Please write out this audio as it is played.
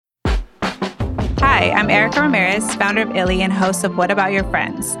Hi, I'm Erica Ramirez, founder of Illy and host of What About Your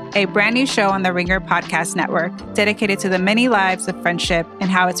Friends, a brand new show on the Ringer Podcast Network dedicated to the many lives of friendship and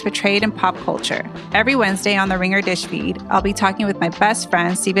how it's portrayed in pop culture. Every Wednesday on the Ringer Dish feed, I'll be talking with my best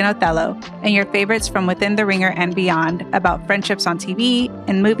friend, Stephen Othello, and your favorites from within the Ringer and beyond about friendships on TV,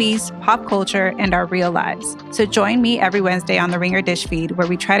 in movies, pop culture, and our real lives. So join me every Wednesday on the Ringer Dish feed, where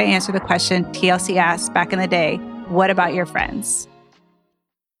we try to answer the question TLC asked back in the day, what about your friends?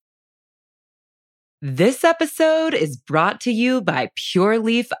 This episode is brought to you by Pure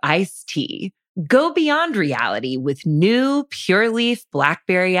Leaf Iced Tea. Go beyond reality with new Pure Leaf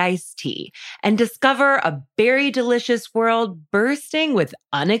Blackberry Iced Tea and discover a berry delicious world bursting with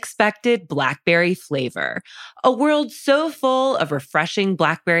unexpected blackberry flavor. A world so full of refreshing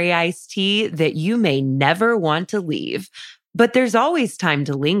blackberry iced tea that you may never want to leave. But there's always time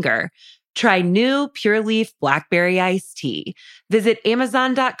to linger. Try new Pure Leaf Blackberry Iced Tea. Visit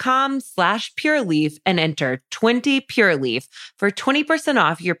Amazon.com/PureLeaf and enter 20 Pure Leaf for 20%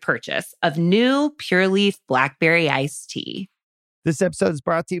 off your purchase of new Pure Leaf Blackberry Iced Tea. This episode is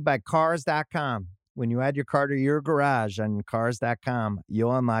brought to you by Cars.com. When you add your car to your garage on Cars.com,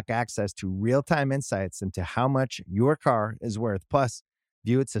 you'll unlock access to real-time insights into how much your car is worth. Plus,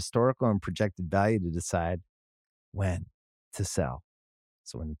 view its historical and projected value to decide when to sell.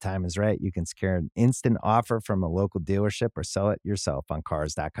 So when the time is right, you can secure an instant offer from a local dealership or sell it yourself on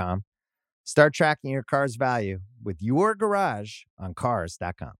Cars.com. Start tracking your car's value with your garage on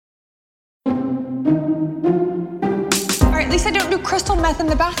Cars.com. All right, at least I don't do crystal meth in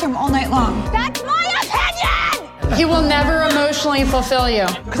the bathroom all night long. That's my opinion! He will never emotionally fulfill you.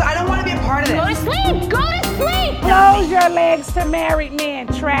 Because I don't want to be a part of this. Go to sleep! Go to sleep! Close your legs to married men,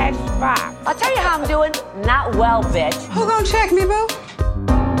 trash box. I'll tell you how I'm doing. Not well, bitch. Who gonna check me, boo?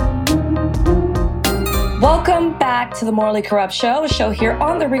 Welcome back to the Morally Corrupt Show, a show here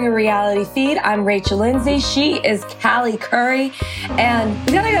on the Ringer Reality feed. I'm Rachel Lindsay. She is Callie Curry. And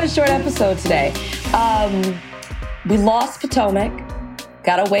we got a short episode today. We lost Potomac.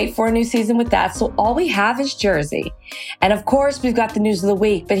 Got to wait for a new season with that. So all we have is Jersey. And of course, we've got the news of the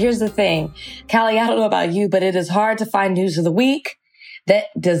week. But here's the thing. Callie, I don't know about you, but it is hard to find news of the week that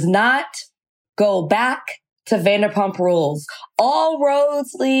does not go back to Vanderpump Rules. All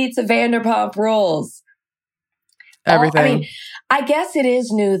roads lead to Vanderpump Rules. Everything. I guess it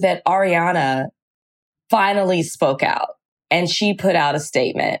is new that Ariana finally spoke out and she put out a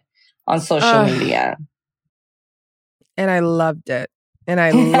statement on social media. And I loved it. And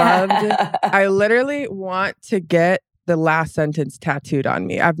I literally want to get the last sentence tattooed on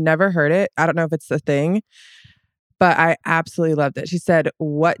me. I've never heard it. I don't know if it's the thing, but I absolutely loved it. She said,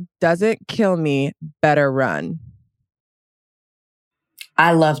 "What doesn't kill me better run."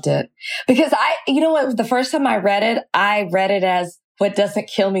 I loved it because you know what? The first time I read it as "what doesn't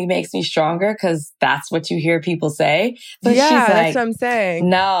kill me makes me stronger," because that's what you hear people say. But yeah, she's like, that's what I'm saying.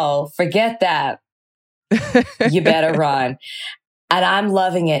 No, forget that. You better run. And I'm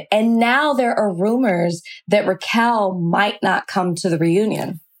loving it. And now there are rumors that Raquel might not come to the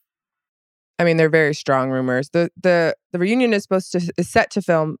reunion. I mean, they're very strong rumors. The reunion is set to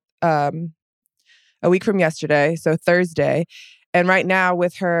film a week from yesterday, so Thursday. And right now,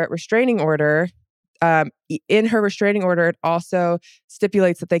 with her restraining order, in her restraining order, it also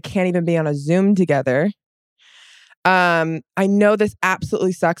stipulates that they can't even be on a Zoom together. I know this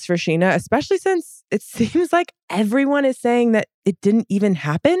absolutely sucks for Scheana, especially since it seems like everyone is saying that it didn't even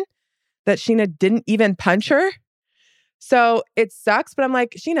happen, that Scheana didn't even punch her. So it sucks, but I'm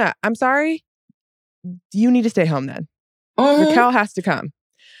like, Scheana, I'm sorry. You need to stay home then. Mm-hmm. Raquel has to come.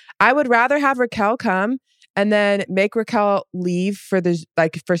 I would rather have Raquel come and then make Raquel leave for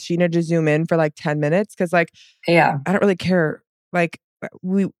Scheana to Zoom in for 10 minutes. Cause I don't really care. I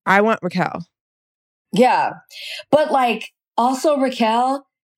want Raquel. Yeah. But also Raquel,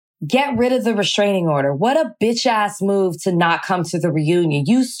 get rid of the restraining order. What a bitch ass move to not come to the reunion.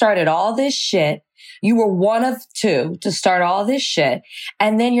 You started all this shit. You were one of two to start all this shit.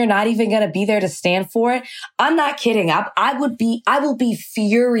 And then you're not even going to be there to stand for it. I'm not kidding. I will be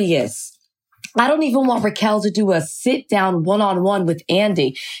furious. I don't even want Raquel to do a sit down one-on-one with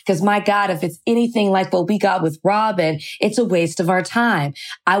Andy. Because my God, if it's anything like what we got with Robin, it's a waste of our time.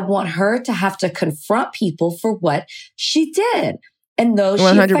 I want her to have to confront people for what she did. And those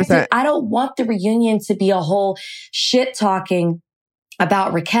 100%. I don't want the reunion to be a whole shit talking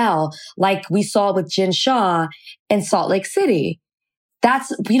about Raquel like we saw with Jen Shah in Salt Lake City.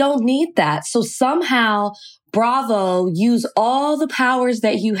 We don't need that. So somehow, Bravo, use all the powers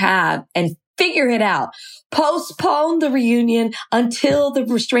that you have and figure it out. Postpone the reunion until the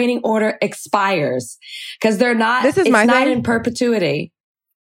restraining order expires. Because it's not in perpetuity.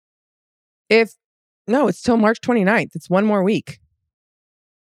 If No, it's till March 29th. It's one more week.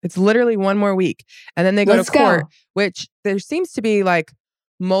 It's literally one more week. And then they go to court, which there seems to be like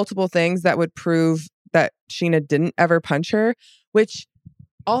multiple things that would prove that Scheana didn't ever punch her, which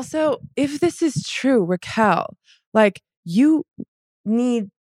also, if this is true, Raquel, like you need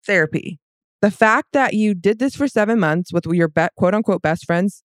therapy. The fact that you did this for 7 months with your quote unquote best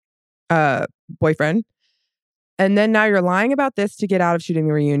friend's boyfriend, and then now you're lying about this to get out of shooting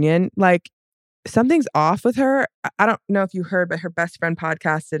the reunion, like something's off with her. I don't know if you heard, but her best friend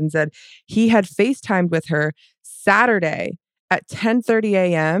podcasted and said he had FaceTimed with her Saturday at 10:30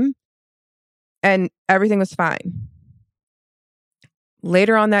 a.m. and everything was fine.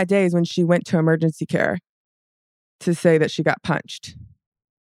 Later on that day is when she went to emergency care to say that she got punched.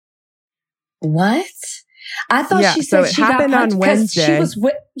 What? I thought she said she happened got punched on Wednesday. She was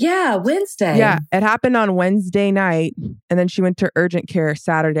Wednesday. Yeah, it happened on Wednesday night, and then she went to urgent care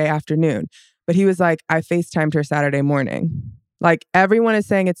Saturday afternoon. But he was like, I FaceTimed her Saturday morning. Like, everyone is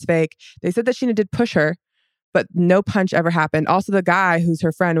saying it's fake. They said that Scheana did push her, but no punch ever happened. Also, the guy who's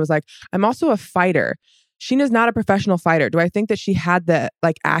her friend was like, I'm also a fighter. Scheana's not a professional fighter. Do I think that she had the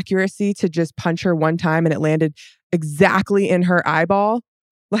like accuracy to just punch her one time and it landed exactly in her eyeball?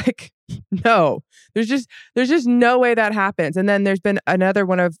 Like, no, there's just no way that happens. And then there's been another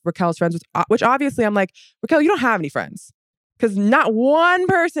one of Raquel's friends, which obviously I'm like, Raquel, you don't have any friends because not one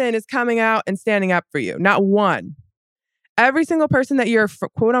person is coming out and standing up for you. Not one. Every single person that you're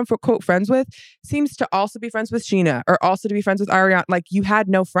quote unquote friends with seems to also be friends with Scheana or also to be friends with Ariana. Like, you had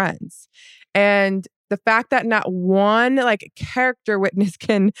no friends. And the fact that not one like character witness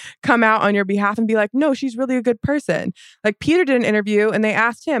can come out on your behalf and be like, no, she's really a good person. Like, Peter did an interview and they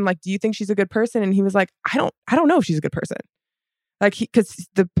asked him, like, do you think she's a good person? And he was like, I don't know if she's a good person. Like, because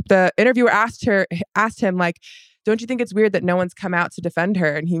the interviewer asked him, like, don't you think it's weird that no one's come out to defend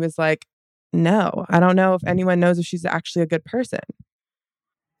her? And he was like, no, I don't know if anyone knows if she's actually a good person.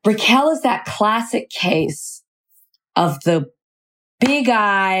 Raquel is that classic case of the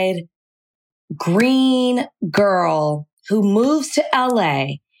big-eyed, green girl who moves to LA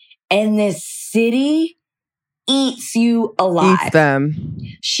and this city eats you alive. Eats them.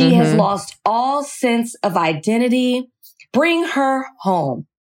 She has lost all sense of identity. Bring her home.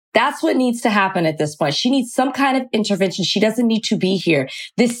 That's what needs to happen at this point. She needs some kind of intervention. She doesn't need to be here.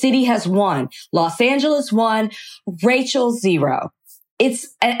 This city has won. Los Angeles won. Rachel 0.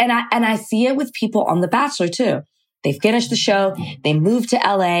 It's, and I see it with people on The Bachelor too. They finish the show, they move to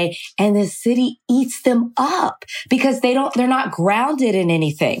LA, and the city eats them up because they're not grounded in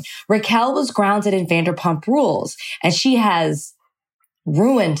anything. Raquel was grounded in Vanderpump Rules, and she has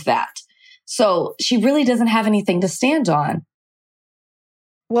ruined that. So she really doesn't have anything to stand on.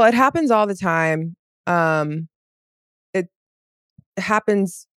 Well, it happens all the time. It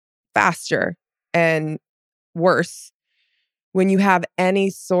happens faster and worse when you have any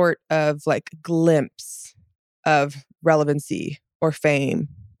sort of like glimpse of relevancy or fame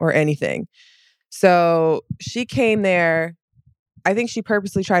or anything. So she came there. I think she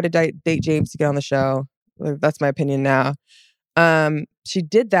purposely tried to date James to get on the show. That's my opinion now. She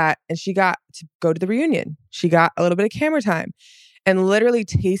did that and she got to go to the reunion. She got a little bit of camera time. And literally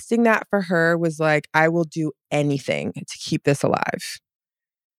tasting that for her was like, I will do anything to keep this alive.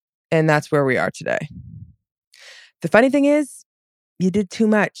 And that's where we are today. The funny thing is, you did too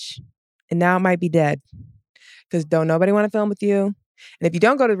much and now it might be dead. Because don't nobody want to film with you. And if you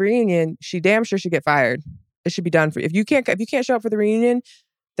don't go to the reunion, she damn sure should get fired. It should be done for you. If you can't show up for the reunion,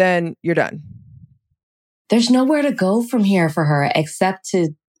 then you're done. There's nowhere to go from here for her except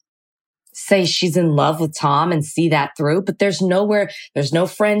to say she's in love with Tom and see that through. But there's no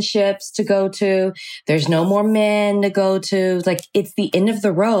friendships to go to. There's no more men to go to. Like, it's the end of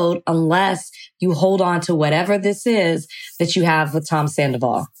the road unless you hold on to whatever this is that you have with Tom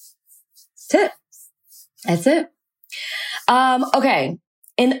Sandoval. That's it. That's it. Okay.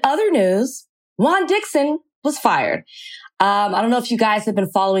 In other news, Juan Dixon was fired. I don't know if you guys have been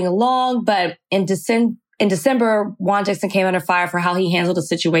following along, but in December, Juan Dixon came under fire for how he handled a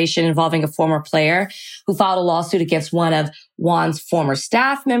situation involving a former player who filed a lawsuit against one of Juan's former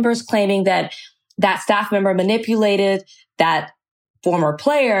staff members, claiming that that staff member manipulated that former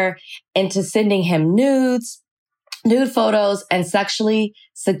player into sending him nude photos and sexually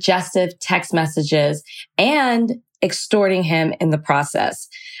suggestive text messages and extorting him in the process.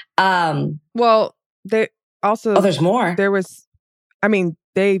 Well, they also... Oh, there's more. There was... I mean,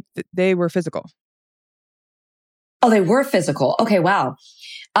 they were physical. Oh, they were physical. Okay, wow.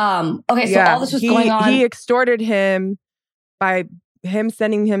 Okay, so all this was going on... He extorted him by him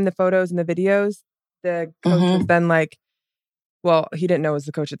sending him the photos and the videos. The coach was then like... Well, he didn't know it was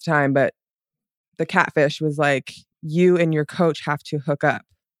the coach at the time, but the catfish was like, you and your coach have to hook up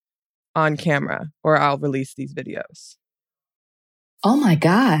on camera or I'll release these videos. Oh my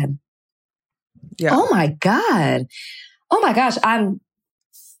God. Yeah. Oh my God. Oh my gosh.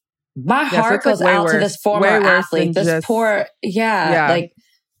 My heart goes out to this former athlete. This poor, like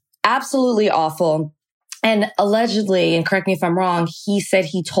absolutely awful. And allegedly, and correct me if I'm wrong, he said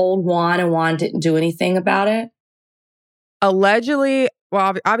he told Juan and Juan didn't do anything about it. Allegedly,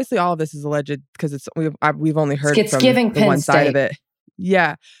 well, obviously all of this is alleged because we've only heard from the one side of it.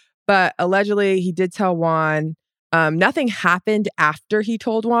 Yeah. But allegedly he did tell Juan. Nothing happened after he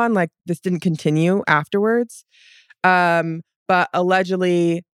told Juan. Like this didn't continue afterwards. But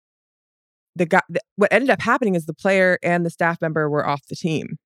allegedly what ended up happening is the player and the staff member were off the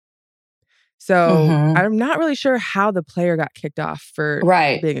team. So I'm not really sure how the player got kicked off for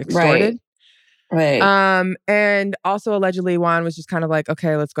being extorted. Right. And also allegedly Juan was just kind of like,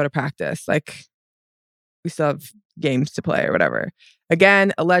 okay, let's go to practice. Like we still have games to play or whatever.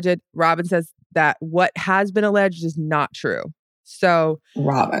 Again, alleged. Robin says that what has been alleged is not true. So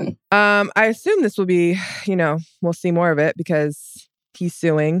Robin, I assume this will be, we'll see more of it because he's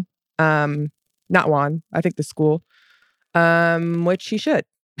suing. Not Juan, I think the school, which he should.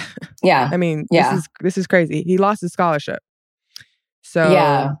 Yeah. I mean, this is crazy. He lost his scholarship. So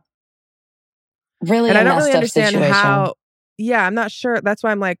yeah. Really, and I don't really understand situation. how. Yeah, I'm not sure. That's why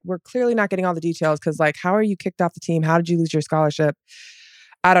I'm like, we're clearly not getting all the details because, like, how are you kicked off the team? How did you lose your scholarship?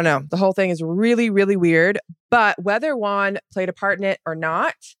 I don't know. The whole thing is really, really weird. But whether Juan played a part in it or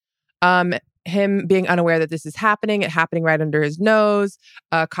not, him being unaware that this is happening, it happening right under his nose.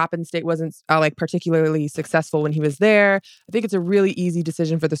 Coppin State wasn't like particularly successful when he was there. I think it's a really easy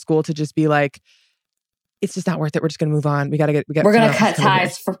decision for the school to just be like, it's just not worth it. We're just going to move on. We're going to cut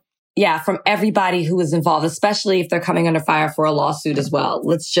ties from everybody who is involved, especially if they're coming under fire for a lawsuit as well.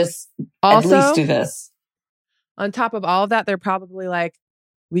 Let's just at least do this. On top of all of that, they're probably like,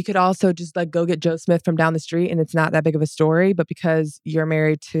 we could also just like go get Joe Smith from down the street and it's not that big of a story. But because you're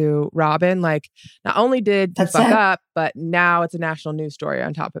married to Robin, like not only did you fuck up, but now it's a national news story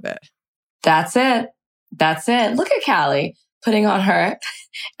on top of it. That's it. Look at Callie putting on her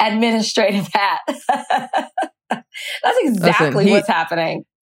administrative hat. That's exactly what's happening.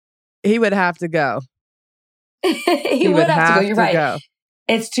 He would have to go. he would have to go. You're right.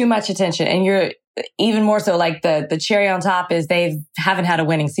 It's too much attention. And you're even more so like the cherry on top is they haven't had a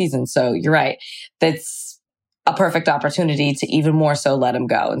winning season. So you're right. That's a perfect opportunity to even more so let him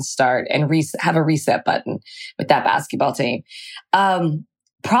go and start and have a reset button with that basketball team.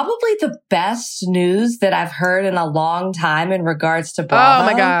 Probably the best news that I've heard in a long time in regards to Bravo. Oh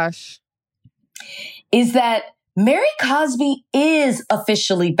my gosh. Is that Mary Cosby is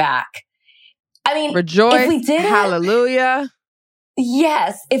officially back. I mean, rejoice, if we didn't, hallelujah.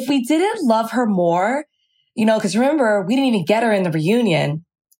 Yes. If we didn't love her more, because remember, we didn't even get her in the reunion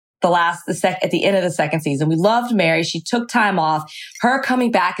at the end of the second season. We loved Mary. She took time off. Her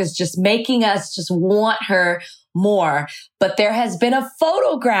coming back is just making us just want her more. But there has been a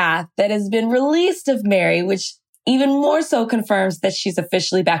photograph that has been released of Mary, which even more so confirms that she's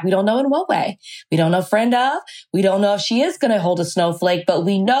officially back. We don't know in what way. We don't know friend of. We don't know if she is going to hold a snowflake, but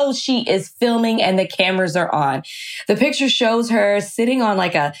we know she is filming and the cameras are on. The picture shows her sitting on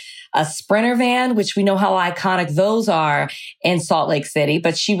like a Sprinter van, which we know how iconic those are in Salt Lake City,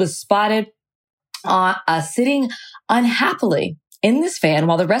 but she was spotted sitting unhappily in this van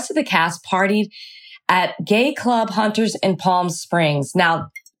while the rest of the cast partied at Gay Club Hunters in Palm Springs.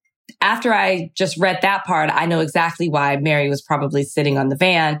 Now, after I just read that part, I know exactly why Mary was probably sitting on the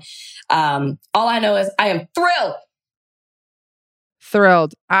van. All I know is I am thrilled.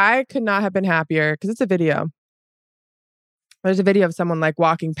 Thrilled. I could not have been happier because it's a video. There's a video of someone like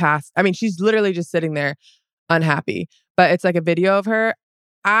walking past. I mean, she's literally just sitting there unhappy, but it's like a video of her.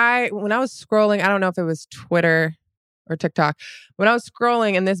 When I was scrolling, I don't know if it was Twitter or TikTok. When I was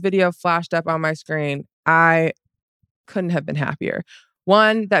scrolling and this video flashed up on my screen, I couldn't have been happier.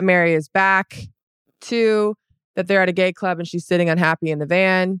 One, that Mary is back. Two, that they're at a gay club and she's sitting unhappy in the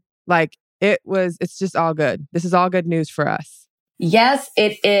van. Like it's just all good. This is all good news for us. Yes,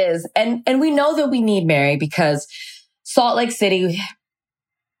 it is. And we know that we need Mary because Salt Lake City,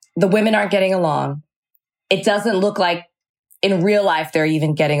 the women aren't getting along. It doesn't look like in real life they're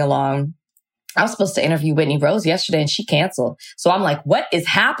even getting along. I was supposed to interview Whitney Rose yesterday and she canceled. So I'm like, what is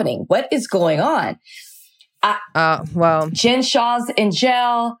happening? What is going on? Jen Shaw's in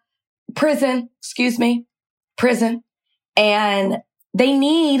prison, and they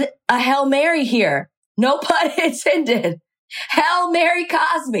need a Hail Mary here. No pun intended. Hail Mary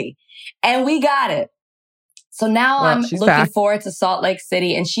Cosby. And we got it. So now I'm she's looking back. forward to Salt Lake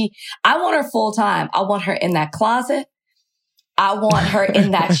City. And I want her full time. I want her in that closet. I want her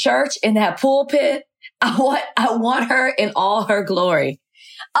in that church, in that pulpit. I want her in all her glory.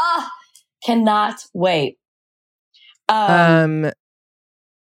 Cannot wait. I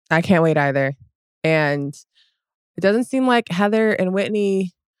can't wait either. And it doesn't seem like Heather and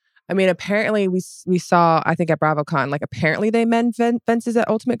Whitney. I mean, apparently we saw, I think at BravoCon, like apparently they mend fences at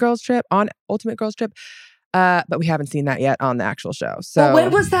Ultimate Girls Trip. But we haven't seen that yet on the actual show. So well,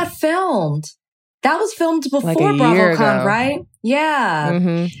 when was that filmed? That was filmed before like a year BravoCon, ago. right? Yeah.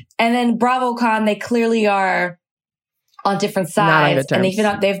 Mm-hmm. And then BravoCon, they clearly are on different Not on good sides.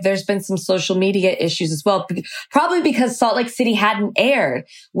 And terms. there's been some social media issues as well. Probably because Salt Lake City hadn't aired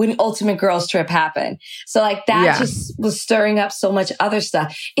when Ultimate Girls Trip happened. So like that just was stirring up so much other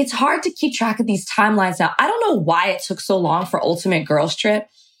stuff. It's hard to keep track of these timelines now. I don't know why it took so long for Ultimate Girls Trip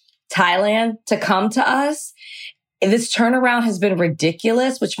Thailand to come to us. This turnaround has been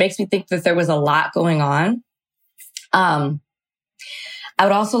ridiculous, which makes me think that there was a lot going on. I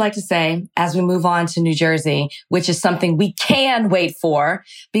would also like to say, as we move on to New Jersey, which is something we can wait for,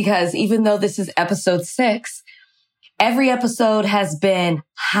 because even though this is episode 6, every episode has been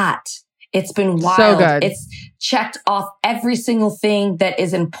hot. It's been wild. So good. It's checked off every single thing that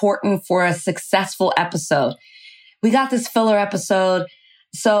is important for a successful episode. We got this filler episode,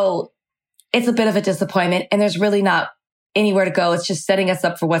 so it's a bit of a disappointment, and there's really not anywhere to go. It's just setting us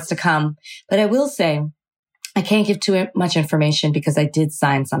up for what's to come. But I will say, I can't give too much information because I did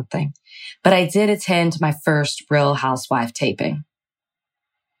sign something. But I did attend my first Real Housewife taping.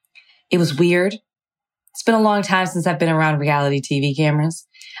 It was weird. It's been a long time since I've been around reality TV cameras.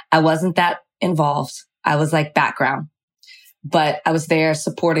 I wasn't that involved. I was like background. But I was there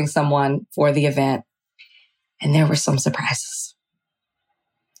supporting someone for the event. And there were some surprises.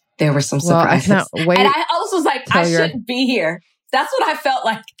 Well, I cannot wait. And I also was like, I shouldn't be here. That's what I felt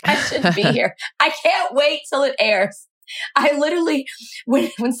like. I shouldn't be here. I can't wait till it airs. I literally,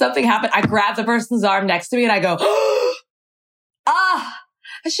 when something happened, I grabbed the person's arm next to me and I go, I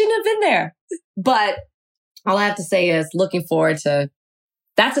shouldn't have been there. But all I have to say is looking forward to,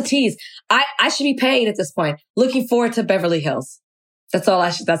 that's a tease. I should be paid at this point. Looking forward to Beverly Hills. That's all I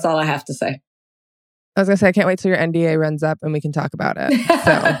have to say. I was going to say, I can't wait till your NDA runs up and we can talk about it.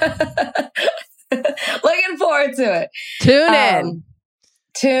 So looking forward to it. Tune in.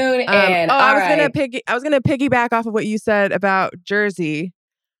 I was gonna piggyback off of what you said about Jersey.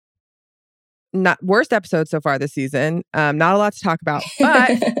 Not worst episode so far this season. Not a lot to talk about,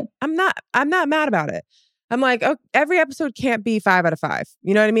 but I'm not mad about it. I'm like, oh, every episode can't be 5 out of 5.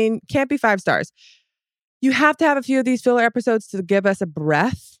 You know what I mean? Can't be 5 stars. You have to have a few of these filler episodes to give us a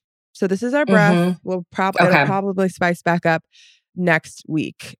breath. So this is our breath. Mm-hmm. It'll probably spice back up next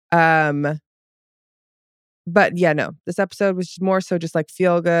week. But yeah, no, this episode was more so just like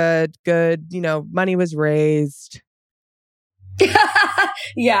feel good, money was raised.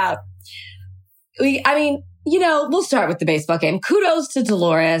 Yeah. We'll start with the baseball game. Kudos to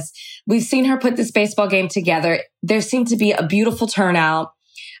Dolores. We've seen her put this baseball game together. There seemed to be a beautiful turnout.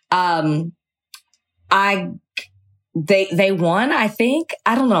 They won, I think.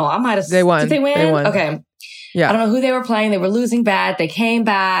 I don't know. I might have. They won. Did they win? They won. Okay. Yeah. I don't know who they were playing. They were losing bad. They came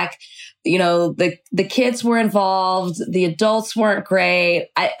back. The kids were involved. The adults weren't great.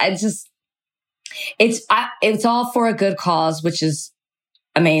 It's all for a good cause, which is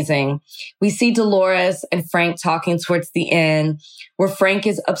amazing. We see Dolores and Frank talking towards the end, where Frank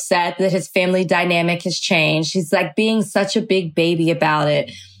is upset that his family dynamic has changed. He's like being such a big baby about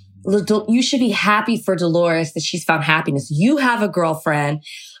it. You should be happy for Dolores that she's found happiness. You have a girlfriend.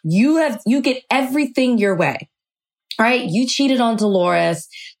 You get everything your way. Right? You cheated on Dolores.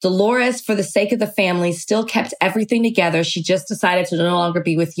 Dolores, for the sake of the family, still kept everything together. She just decided to no longer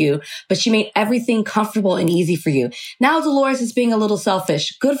be with you, but she made everything comfortable and easy for you. Now Dolores is being a little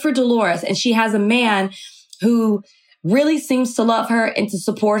selfish. Good for Dolores. And she has a man who really seems to love her and to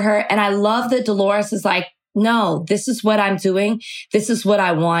support her. And I love that Dolores is like, no, this is what I'm doing. This is what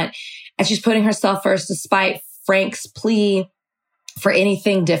I want. And she's putting herself first despite Frank's plea for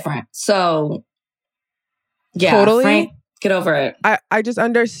anything different. So yeah, totally. Frank, get over it. I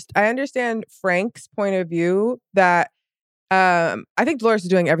understand Frank's point of view that I think Dolores is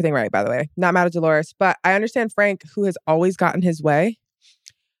doing everything right, by the way. Not mad at Dolores, but I understand Frank, who has always gotten his way,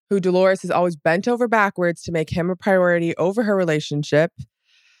 who Dolores has always bent over backwards to make him a priority over her relationship.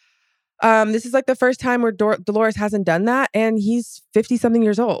 This is like the first time where Dolores hasn't done that, and he's 50-something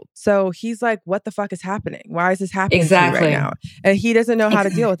years old. So he's like, what the fuck is happening? Why is this happening to me right now? And he doesn't know how to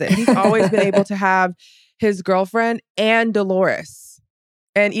deal with it. He's always been able to have his girlfriend and Dolores.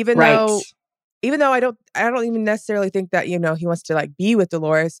 And even though even though I don't even necessarily think that, he wants to like be with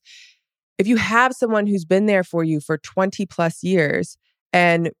Dolores. If you have someone who's been there for you for 20 plus years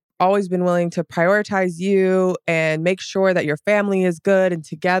and always been willing to prioritize you and make sure that your family is good and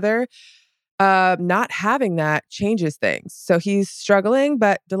together, not having that changes things. So he's struggling,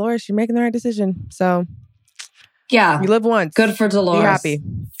 but Dolores, you're making the right decision. So yeah, you live once. Good for Dolores. Be happy.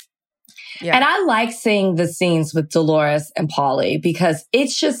 Yeah. And I like seeing the scenes with Dolores and Paulie because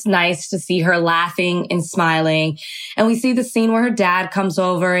it's just nice to see her laughing and smiling. And we see the scene where her dad comes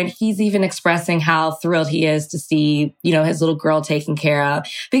over and he's even expressing how thrilled he is to see, his little girl taken care of.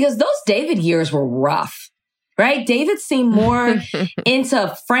 Because those David years were rough, right? David seemed more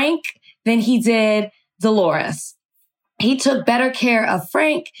into Frank than he did Dolores. He took better care of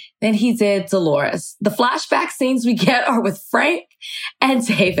Frank than he did Dolores. The flashback scenes we get are with Frank and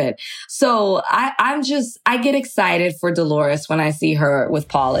David. So I get excited for Dolores when I see her with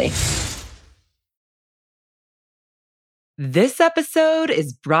Paulie. This episode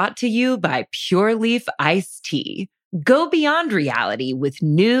is brought to you by Pure Leaf Iced Tea. Go beyond reality with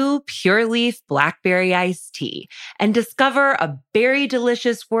new Pure Leaf Blackberry Iced Tea and discover a berry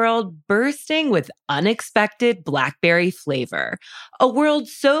delicious world bursting with unexpected blackberry flavor. A world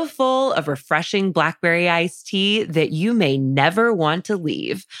so full of refreshing blackberry iced tea that you may never want to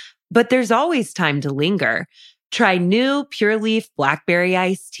leave. But there's always time to linger. Try new Pure Leaf Blackberry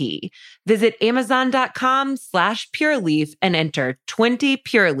Iced Tea. Visit Amazon.com/PureLeaf and enter 20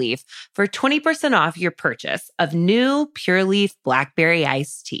 Pure Leaf for 20% off your purchase of new Pure Leaf Blackberry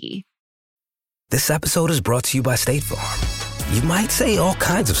Iced Tea. This episode is brought to you by State Farm. You might say all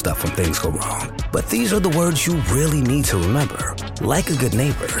kinds of stuff when things go wrong, but these are the words you really need to remember. Like a good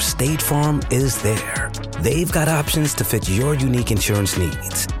neighbor, State Farm is there. They've got options to fit your unique insurance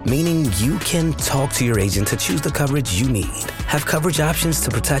needs, meaning you can talk to your agent to choose the coverage you need, have coverage options to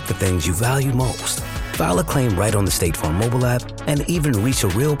protect the things you value most, file a claim right on the State Farm mobile app, and even reach a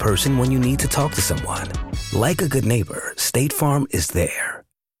real person when you need to talk to someone. Like a good neighbor, State Farm is there.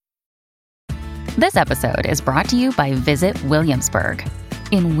 This episode is brought to you by Visit Williamsburg.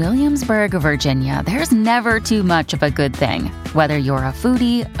 In Williamsburg, Virginia, there's never too much of a good thing. Whether you're a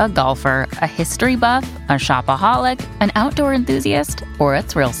foodie, a golfer, a history buff, a shopaholic, an outdoor enthusiast, or a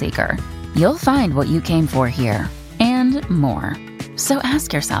thrill seeker, you'll find what you came for here and more. So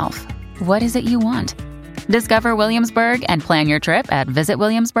ask yourself, what is it you want? Discover Williamsburg and plan your trip at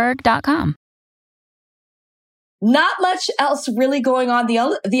visitwilliamsburg.com. Not much else really going on.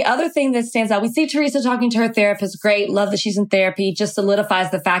 The other thing that stands out, we see Teresa talking to her therapist. Great. Love that she's in therapy. Just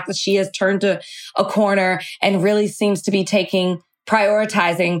solidifies the fact that she has turned to a corner and really seems to be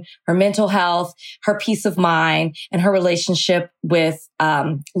prioritizing her mental health, her peace of mind, and her relationship with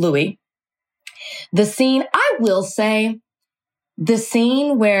Louis. The scene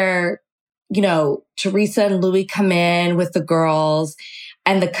where, Teresa and Louis come in with the girls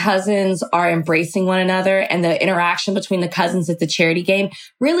and the cousins are embracing one another and the interaction between the cousins at the charity game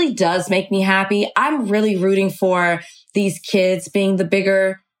really does make me happy. I'm really rooting for these kids being the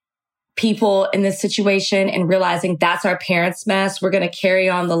bigger people in this situation and realizing that's our parents' mess. We're going to carry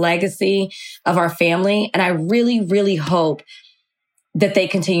on the legacy of our family. And I really, really hope that they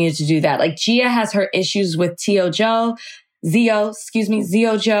continue to do that. Like Gia has her issues with Zio Joe,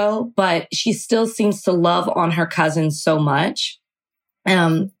 but she still seems to love on her cousins so much.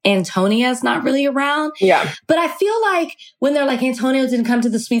 Antonia's not really around. Yeah. But I feel like when they're like, Antonio didn't come to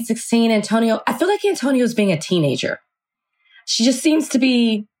the Sweet 16, I feel like Antonio's being a teenager. She just seems to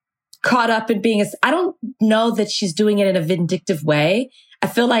be caught up in being I don't know that she's doing it in a vindictive way. I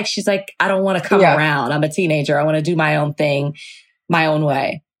feel like she's like, I don't want to come around. I'm a teenager. I want to do my own thing, my own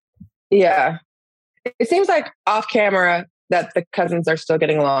way. Yeah. It seems like off camera that the cousins are still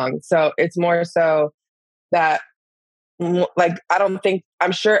getting along. So it's more so that I'm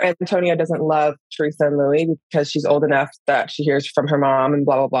sure Antonia doesn't love Teresa and Louis because she's old enough that she hears from her mom and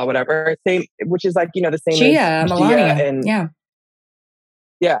blah, blah, blah, whatever. Same, which is like, the same Gia, as Melania. Gia and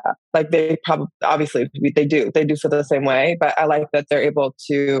yeah, like they probably, obviously they do feel the same way, but I like that they're able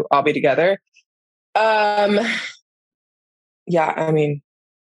to all be together. Yeah, I mean,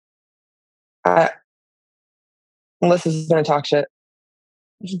 Melissa's going to talk shit.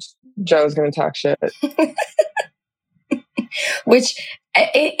 Joe's going to talk shit. Which,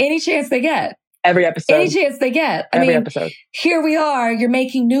 any chance they get. Every episode. Any chance they get. Every episode. Here we are. You're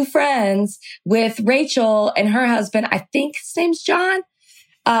making new friends with Rachel and her husband. I think his name's John.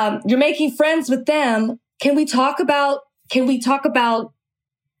 You're making friends with them. Can we talk about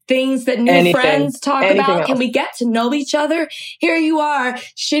things that new friends talk about? Else. Can we get to know each other? Here you are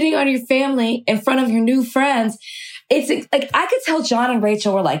shitting on your family in front of your new friends. It's like, I could tell John and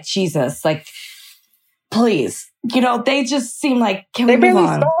Rachel were like, Jesus, like, please. They just seem like, can they we move barely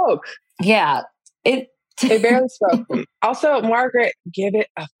on? spoke. Yeah. They barely spoke. Also, Margaret, give it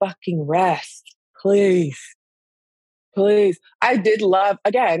a fucking rest. Please. Please. I did love,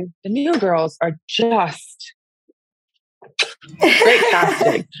 again, the New Girls are just great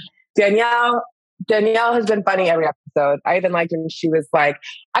casting. Danielle has been funny every episode. I even liked when she was like,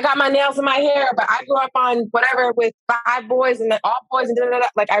 I got my nails in my hair, but I grew up on whatever with 5 boys and then all boys and da-da-da-da.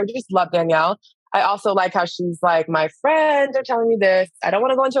 Like, I just love Danielle. I also like how she's like, my friends are telling me this. I don't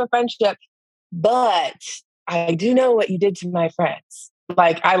want to go into a friendship, but I do know what you did to my friends.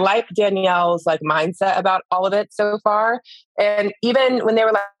 Like, I like Danielle's like mindset about all of it so far. And even when they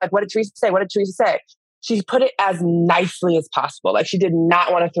were like, what did Teresa say? What did Teresa say? She put it as nicely as possible. Like, she did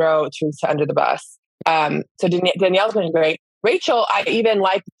not want to throw Teresa under the bus. So Danielle's been great. Rachel, I even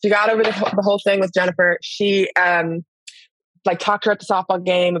like, she got over the whole thing with Jennifer. She like talked to her at the softball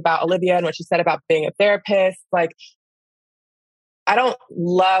game about Olivia and what she said about being a therapist. Like, I don't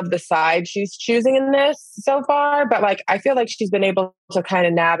love the side she's choosing in this so far, but like, I feel like she's been able to kind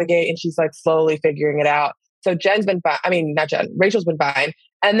of navigate and she's like slowly figuring it out. So Jen's been fine. I mean, not Jen, Rachel's been fine.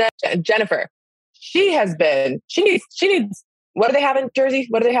 And then Jennifer, she needs, what do they have in Jersey?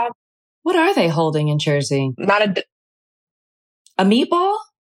 What do they have? What are they holding in Jersey? Not a meatball?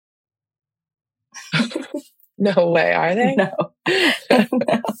 No way, are they? No.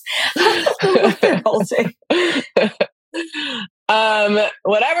 What they're holding.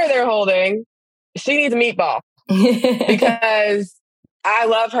 Whatever they're holding, she needs a meatball because I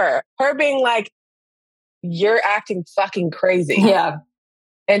love her. Her being like, you're acting fucking crazy. Yeah.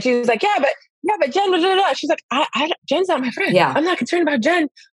 And she's like, yeah, but Jen, blah, blah, blah. She's like, Jen's not my friend. Yeah. I'm not concerned about Jen.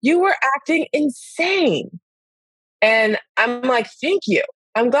 You were acting insane. And I'm like, thank you.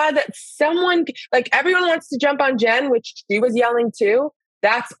 I'm glad that someone, like, everyone wants to jump on Jen, which she was yelling too.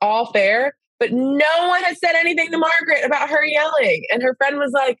 That's all fair. But no one has said anything to Margaret about her yelling. And her friend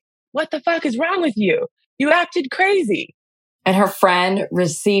was like, what the fuck is wrong with you? You acted crazy. And her friend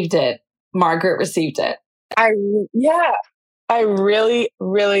received it. Margaret received it. I really,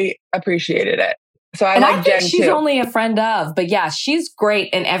 really appreciated it. So I like Jen too. She's only a friend of, but yeah, she's great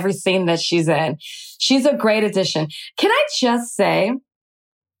in every scene that she's in. She's a great addition. Can I just say,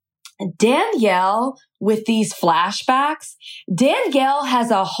 Danielle with these flashbacks, Danielle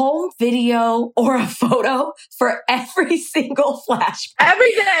has a home video or a photo for every single flashback.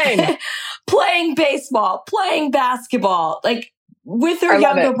 Everything. Playing baseball, playing basketball, like with her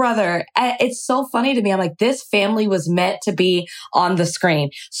younger brother. It's so funny to me. I'm like, this family was meant to be on the screen,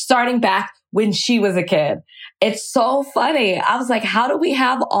 starting back when she was a kid. It's so funny. I was like, how do we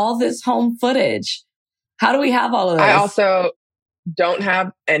have all this home footage? How do we have all of this? I also don't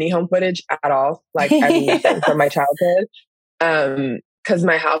have any home footage at all. Like, I mean, nothing from my childhood. Because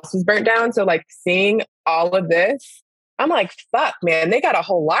my house was burnt down. So like, seeing all of this, I'm like, fuck, man, they got a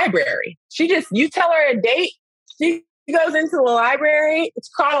whole library. You tell her a date, she goes into the library, it's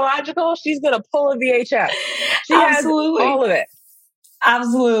chronological, she's going to pull a VHS. She Absolutely. has all of it.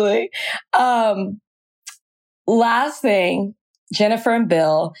 Absolutely. Last thing, Jennifer and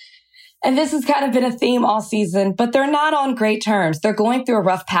Bill, and this has kind of been a theme all season, but they're not on great terms. They're going through a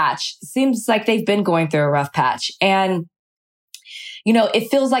rough patch. Seems like they've been going through a rough patch. And,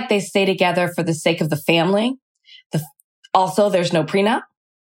 it feels like they stay together for the sake of the family. Also, there's no prenup.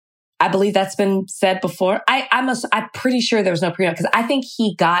 I believe that's been said before. I'm pretty sure there was no prenup because I think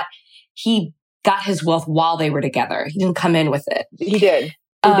he got his wealth while they were together. He didn't come in with it. He did.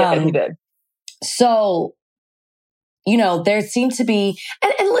 He did. So, there seemed to be,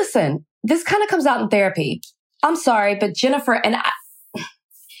 and listen, this kind of comes out in therapy. I'm sorry, but Jennifer and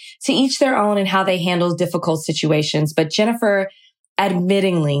to each their own in how they handle difficult situations. But Jennifer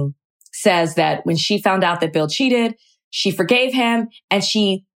admittingly says that when she found out that Bill cheated, she forgave him and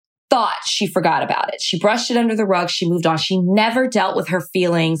she thought she forgot about it. She brushed it under the rug. She moved on. She never dealt with her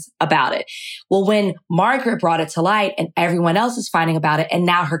feelings about it. Well, when Margaret brought it to light and everyone else is finding about it, and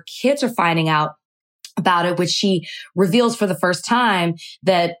now her kids are finding out about it, which she reveals for the first time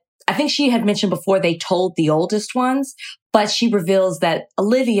that I think she had mentioned before they told the oldest ones, but she reveals that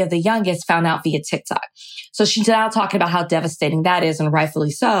Olivia, the youngest, found out via TikTok. So she's now talking about how devastating that is, and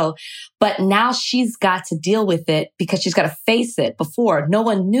rightfully so. But now she's got to deal with it because she's got to face it before. No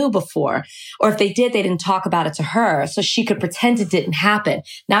one knew before. Or if they did, they didn't talk about it to her. So she could pretend it didn't happen.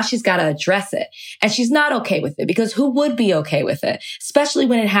 Now she's got to address it. And she's not okay with it because who would be okay with it? Especially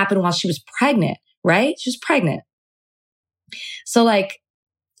when it happened while she was pregnant, right? She was pregnant. So like,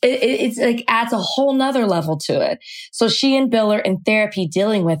 it's like adds a whole nother level to it. So she and Bill are in therapy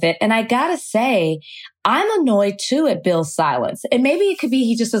dealing with it. And I gotta say, I'm annoyed too at Bill's silence. And maybe it could be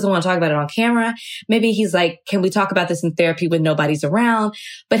he just doesn't want to talk about it on camera. Maybe he's like, can we talk about this in therapy when nobody's around?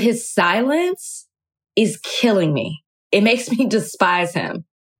 But his silence is killing me. It makes me despise him.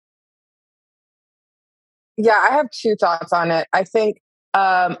 Yeah, I have two thoughts on it. I think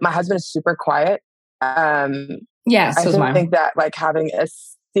my husband is super quiet. Yes, I think that like having a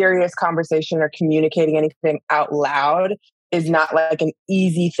serious conversation or communicating anything out loud is not like an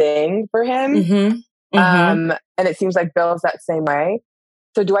easy thing for him. Mm-hmm. Mm-hmm. And it seems like Bill's that same way.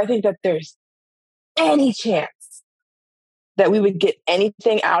 So do I think that there's any chance that we would get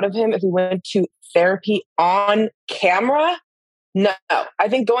anything out of him if we went to therapy on camera? No. I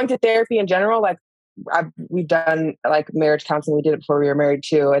think going to therapy in general, like we've done like marriage counseling. We did it before we were married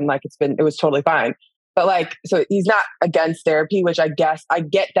too. And like it was totally fine. But like, so he's not against therapy, which I guess I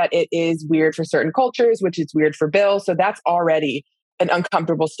get that it is weird for certain cultures, which is weird for Bill. So that's already an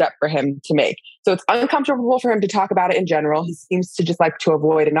uncomfortable step for him to make. So it's uncomfortable for him to talk about it in general. He seems to just like to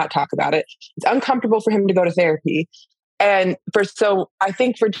avoid and not talk about it. It's uncomfortable for him to go to therapy. And so I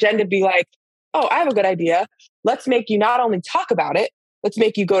think for Jen to be like, oh, I have a good idea. Let's make you not only talk about it, let's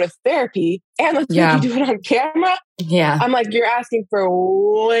make you go to therapy and let's make you do it on camera. Yeah. I'm like, you're asking for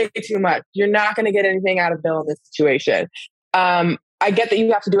way too much. You're not going to get anything out of Bill in this situation. I get that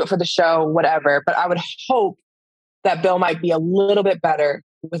you have to do it for the show, whatever, but I would hope that Bill might be a little bit better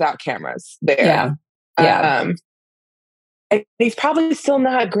without cameras there. Yeah. Yeah. And he's probably still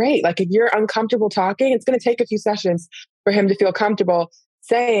not great. Like if you're uncomfortable talking, it's going to take a few sessions for him to feel comfortable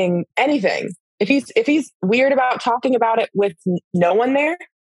saying anything. If he's weird about talking about it with no one there,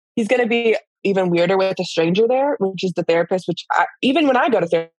 he's going to be even weirder with a stranger there, which is the therapist, even when I go to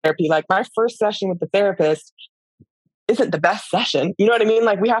therapy, like my first session with the therapist isn't the best session. You know what I mean?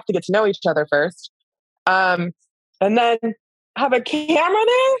 Like we have to get to know each other first. And then have a camera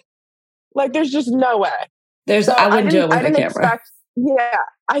there? Like there's just no way. I wouldn't do it with a camera.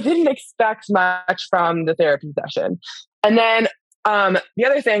 I didn't expect much from the therapy session. And then the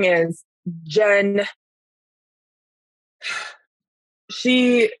other thing is Jen,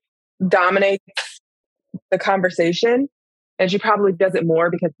 she dominates the conversation and she probably does it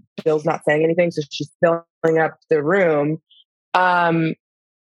more because Bill's not saying anything. So she's filling up the room.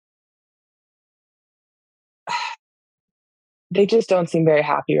 They just don't seem very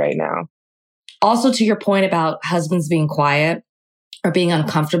happy right now. Also, to your point about husbands being quiet or being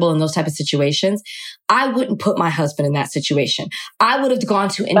uncomfortable in those type of situations, I wouldn't put my husband in that situation. I would have gone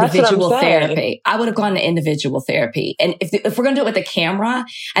to individual therapy. I would have gone to individual therapy. And if we're going to do it with a camera,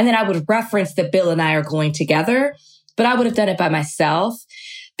 and then I would reference that Bill and I are going together, but I would have done it by myself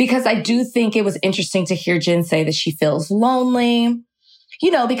because I do think it was interesting to hear Jen say that she feels lonely. You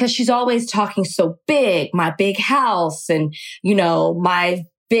know, because she's always talking so big, my big house and, you know, my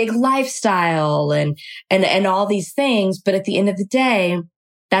big lifestyle and all these things. But at the end of the day,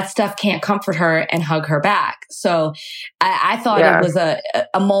 that stuff can't comfort her and hug her back. So I thought it was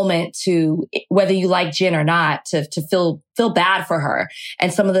a moment to, whether you like Jen or not, to feel bad for her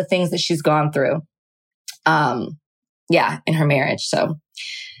and some of the things that she's gone through. In her marriage. So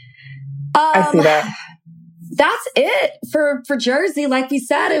I see that. That's it for Jersey. Like we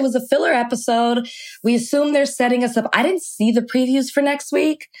said, it was a filler episode. We assume they're setting us up. I didn't see the previews for next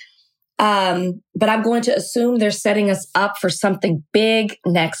week. But I'm going to assume they're setting us up for something big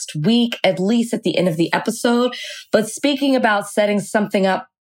next week, at least at the end of the episode. But speaking about setting something up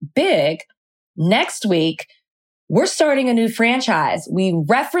big, next week, we're starting a new franchise. We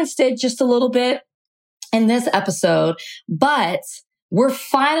referenced it just a little bit in this episode, but we're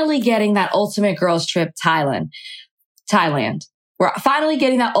finally getting that ultimate girls trip Thailand. We're finally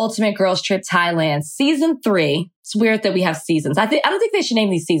getting that ultimate girls trip Thailand. Season 3. It's weird that we have seasons. I don't think they should name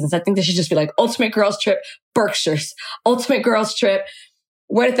these seasons. I think they should just be like ultimate girls trip Berkshires, ultimate girls trip.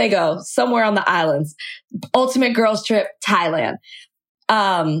 Where did they go? Somewhere on the islands. Ultimate girls trip Thailand.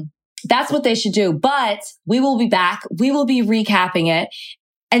 That's what they should do. But we will be back. We will be recapping it.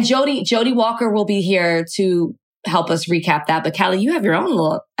 And Jody Walker will be here to help us recap that. But Callie, you have your own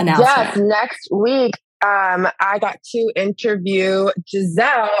little announcement. Yes, next week, I got to interview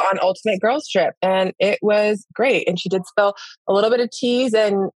Giselle on Ultimate Girls Trip, and it was great. And she did spill a little bit of tease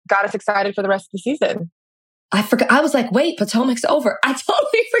and got us excited for the rest of the season. I forgot. I was like, wait, Potomac's over. I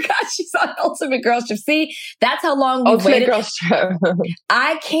totally forgot she's on Ultimate Girls Trip. See, that's how long we've waited. Girls Trip.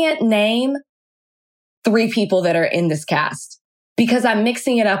 I can't name 3 people that are in this cast because I'm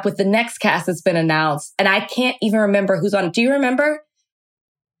mixing it up with the next cast that's been announced. And I can't even remember who's on it. Do you remember?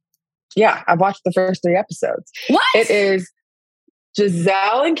 Yeah, I've watched the first 3 episodes. What? It is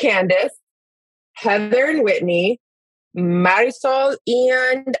Giselle and Candace, Heather and Whitney, Marisol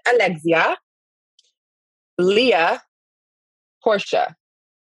and Alexia, Leah, Portia.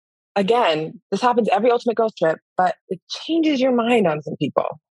 Again, this happens every Ultimate Girls Trip, but it changes your mind on some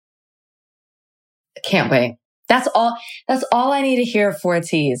people. Can't wait. That's all I need to hear for a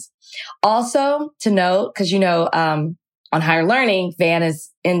tease. Also to note, because on Higher Learning, Van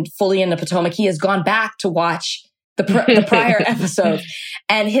is fully into Potomac. He has gone back to watch the prior episodes,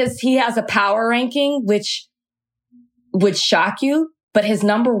 and he has a power ranking which would shock you. But his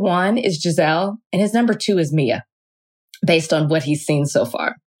number 1 is Giselle, and his number 2 is Mia, based on what he's seen so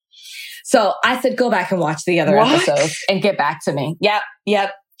far. So I said, go back and watch the other episodes and get back to me. Yep.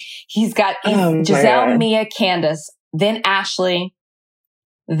 He's got Giselle, Mia, Candace, then Ashley,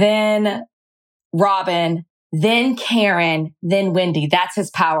 then Robin, then Karen, then Wendy. That's his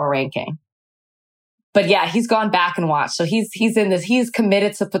power ranking. But yeah, he's gone back and watched. So he's in this. He's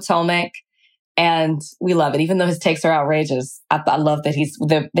committed to Potomac, and we love it. Even though his takes are outrageous, I love that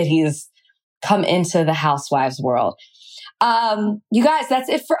he's come into the housewives world. You guys, that's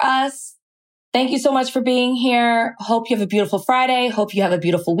it for us. Thank you so much for being here. Hope you have a beautiful Friday. Hope you have a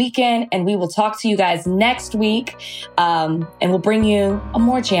beautiful weekend. And we will talk to you guys next week. And we'll bring you a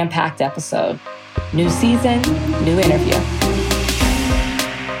more jam-packed episode. New season, new interview.